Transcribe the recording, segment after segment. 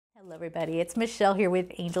Hello everybody, it's Michelle here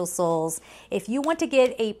with Angel Souls. If you want to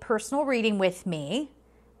get a personal reading with me,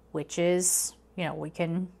 which is, we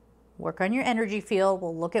can work on your energy field,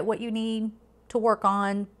 we'll look at what you need to work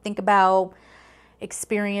on, think about,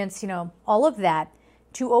 experience, all of that,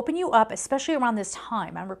 to open you up, especially around this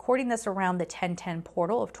time. I'm recording this around the 10/10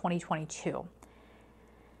 portal of 2022.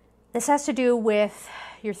 This has to do with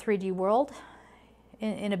your 3D world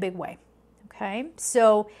in a big way, okay?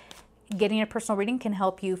 So getting a personal reading can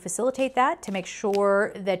help you facilitate that, to make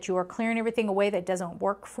sure that you are clearing everything away that doesn't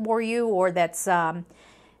work for you or that's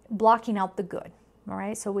blocking out the good, all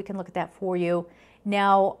right? So we can look at that for you.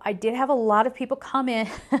 Now, I did have a lot of people come in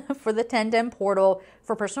for the 10/10 portal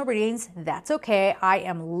for personal readings. That's okay. I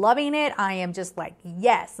am loving it. I am just like,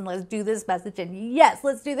 yes, and let's do this message, and yes,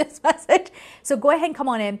 let's do this message. So go ahead and come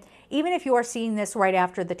on in. Even if you are seeing this right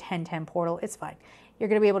after the 10/10 portal, it's fine. You're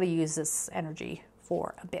going to be able to use this energy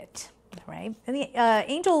for a bit. Right? And the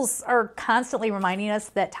angels are constantly reminding us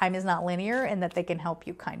that time is not linear and that they can help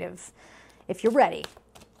you kind of, if you're ready,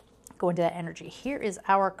 go into that energy. Here is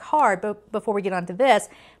our card. But before we get onto this,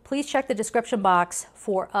 please check the description box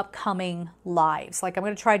for upcoming lives. Like, I'm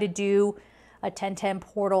going to try to do a 10/10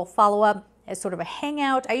 portal follow-up as sort of a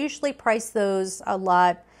hangout. I usually price those a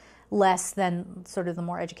lot less than sort of the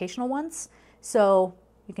more educational ones. So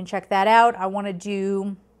you can check that out. I want to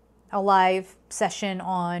do a live session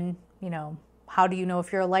on how do you know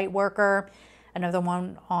if you're a light worker? Another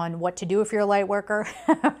one on what to do if you're a light worker,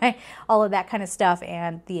 all of that kind of stuff,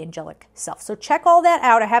 and the angelic self. So check all that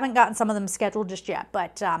out. I haven't gotten some of them scheduled just yet,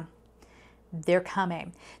 but they're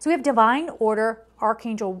coming. So we have Divine Order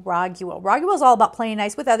Archangel Raguel. Raguel is all about playing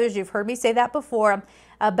nice with others. You've heard me say that before,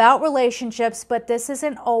 about relationships, but this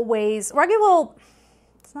isn't always, Raguel,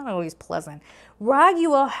 it's not always pleasant.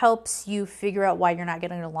 Raguel helps you figure out why you're not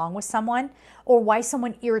getting along with someone or why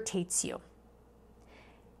someone irritates you.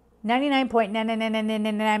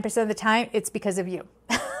 99.99999% of the time, it's because of you.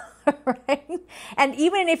 Right? And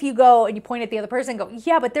even if you go and you point at the other person and go,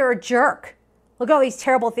 yeah, but they're a jerk. Look at all these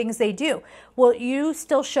terrible things they do. Well, you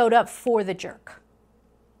still showed up for the jerk.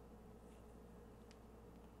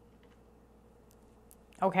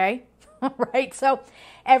 Okay? Right? So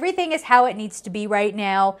everything is how it needs to be right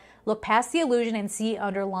now. Look past the illusion and see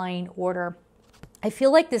underlying order. I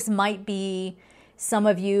feel like this might be some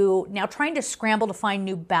of you now trying to scramble to find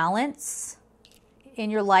new balance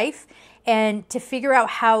in your life and to figure out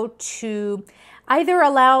how to either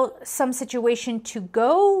allow some situation to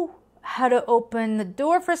go, how to open the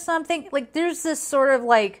door for something. Like, there's this sort of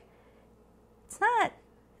like, it's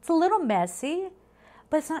a little messy,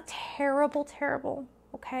 but it's not terrible,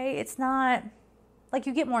 okay? It's not like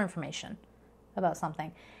you get more information about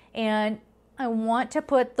something. And I want to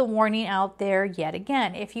put the warning out there yet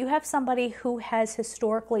again. If you have somebody who has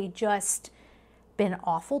historically just been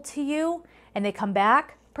awful to you and they come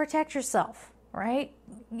back, protect yourself, right?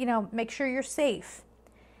 Make sure you're safe.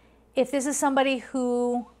 If this is somebody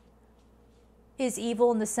who is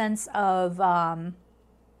evil in the sense of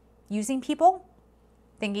using people,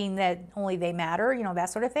 thinking that only they matter, that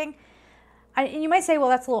sort of thing. And you might say, well,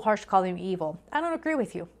 that's a little harsh to call them evil. I don't agree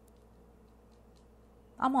with you.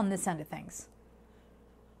 I'm on this end of things.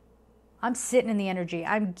 I'm sitting in the energy.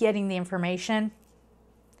 I'm getting the information.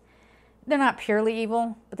 They're not purely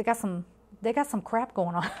evil, but they got some crap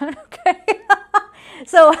going on. Okay.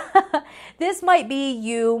 So this might be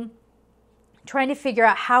you trying to figure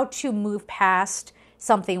out how to move past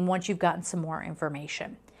something once you've gotten some more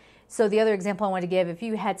information. So the other example I want to give, if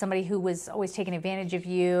you had somebody who was always taking advantage of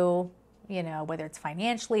you, whether it's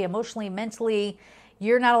financially, emotionally, mentally,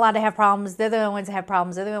 you're not allowed to have problems. They're the only ones that have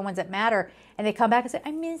problems. They're the only ones that matter. And they come back and say, I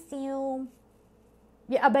miss you.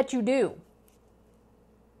 Yeah, I bet you do.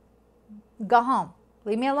 Go home.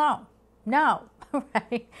 Leave me alone. No.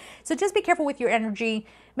 Right? So just be careful with your energy.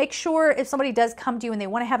 Make sure if somebody does come to you and they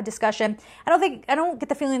want to have a discussion, I don't get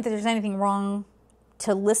the feeling that there's anything wrong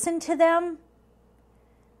to listen to them,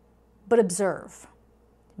 but observe.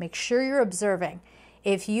 Make sure you're observing.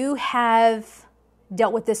 If you have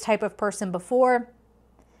dealt with this type of person before,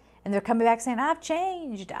 and they're coming back saying, I've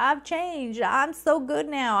changed, I'm so good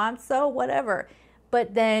now, I'm so whatever.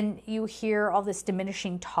 But then you hear all this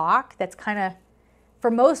diminishing talk that's kind of,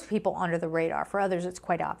 for most people, under the radar. For others, it's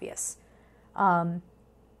quite obvious.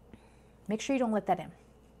 Make sure you don't let that in,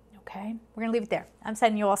 okay? We're going to leave it there. I'm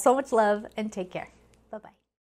sending you all so much love, and take care.